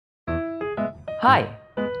Hi!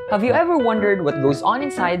 Have you ever wondered what goes on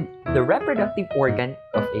inside the reproductive organ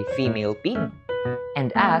of a female pig?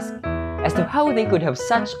 And asked as to how they could have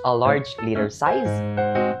such a large litter size?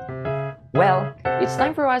 Well, it's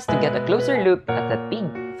time for us to get a closer look at that pig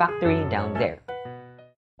factory down there.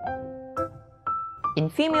 In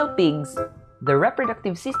female pigs, the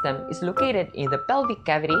reproductive system is located in the pelvic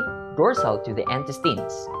cavity dorsal to the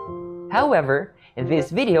intestines. However, in this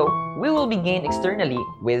video, we will begin externally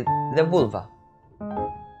with the vulva.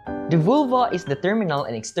 The vulva is the terminal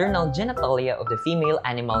and external genitalia of the female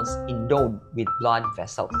animals endowed with blood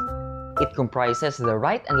vessels. It comprises the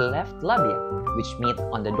right and the left labia, which meet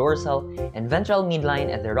on the dorsal and ventral midline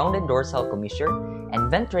at the rounded dorsal commissure and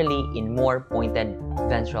ventrally in more pointed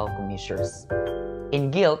ventral commissures. In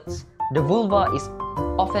gilts, the vulva is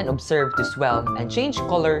often observed to swell and change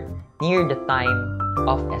color near the time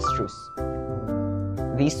of estrus.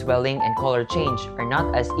 These swelling and color change are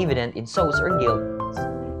not as evident in sows or gilts,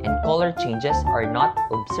 and color changes are not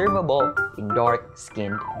observable in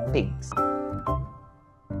dark-skinned pigs.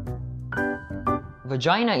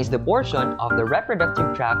 Vagina is the portion of the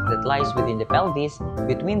reproductive tract that lies within the pelvis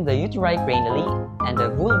between the uteri cranially and the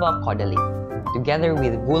vulva caudally, together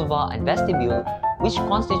with vulva and vestibule, which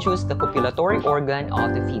constitutes the copulatory organ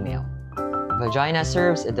of the female. Vagina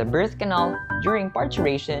serves as the birth canal during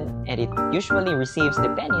parturition, and it usually receives the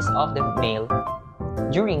penis of the male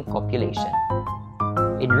during copulation.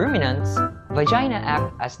 In ruminants, vagina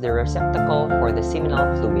acts as the receptacle for the seminal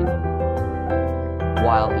fluid,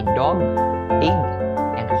 while in dog, pig,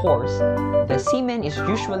 and horse, the semen is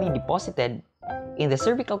usually deposited in the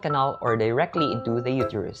cervical canal or directly into the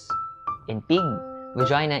uterus. In pig,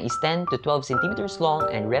 vagina is 10 to 12 centimeters long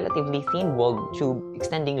and relatively thin-walled tube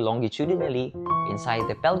extending longitudinally inside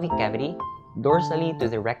the pelvic cavity, dorsally to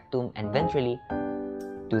the rectum and ventrally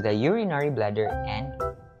to the urinary bladder and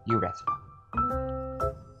urethra.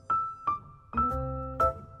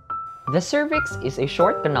 The cervix is a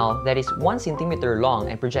short canal that is 1 centimeter long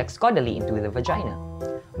and projects caudally into the vagina,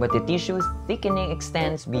 but the tissue's thickening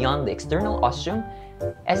extends beyond the external ostium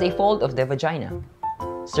as a fold of the vagina.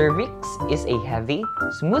 Cervix is a heavy,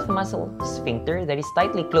 smooth muscle sphincter that is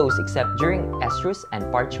tightly closed except during estrus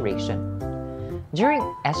and parturition. During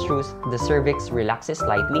estrus, the cervix relaxes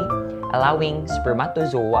slightly, allowing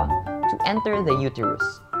spermatozoa to enter the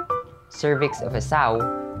uterus. Cervix of a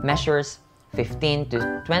sow measures 15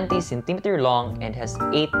 to 20 centimeter long and has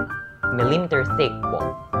 8 millimeter thick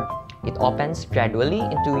wall. It opens gradually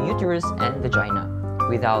into uterus and vagina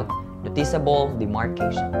without noticeable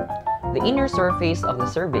demarcation. The inner surface of the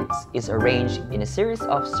cervix is arranged in a series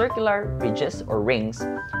of circular ridges or rings,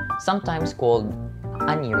 sometimes called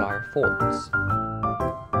annular folds.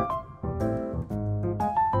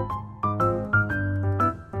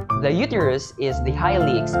 The uterus is the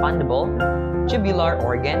highly expandable tubular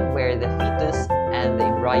organ where the fetus and the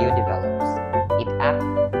embryo develops. It acts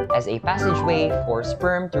as a passageway for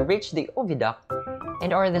sperm to reach the oviduct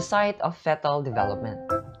and are the site of fetal development.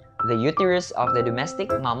 The uterus of the domestic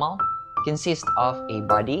mammal consists of a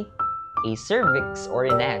body, a cervix or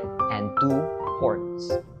a neck, and 2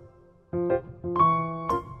 horns.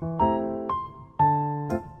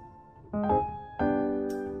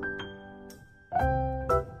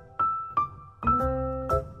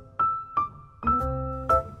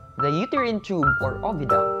 The uterine tube or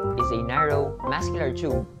oviduct is a narrow, muscular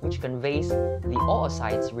tube which conveys the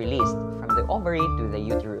oocytes released from the ovary to the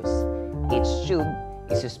uterus. Each tube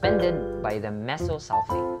is suspended by the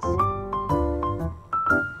mesosulfates.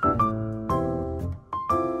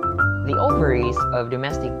 The ovaries of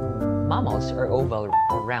domestic mammals are oval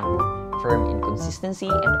or round, firm in consistency,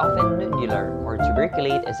 and often nodular or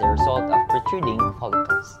tuberculate as a result of protruding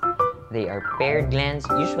follicles. They are paired glands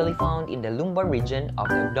usually found in the lumbar region of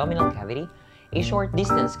the abdominal cavity, a short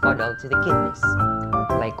distance caudal to the kidneys.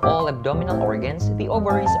 Like all abdominal organs, the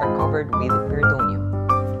ovaries are covered with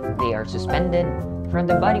peritoneum. They are suspended from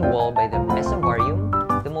the body wall by the mesovarium,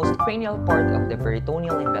 the most cranial part of the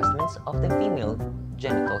peritoneal investments of the female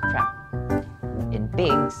genital tract. In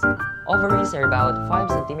pigs, ovaries are about 5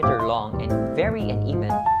 cm long and very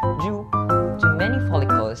uneven due to many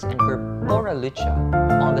follicles and corpora lutea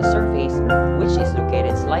on the surface, which is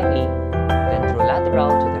located slightly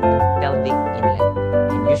ventrolateral to the pelvic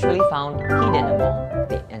inlet and usually found hidden among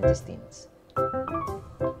the intestines.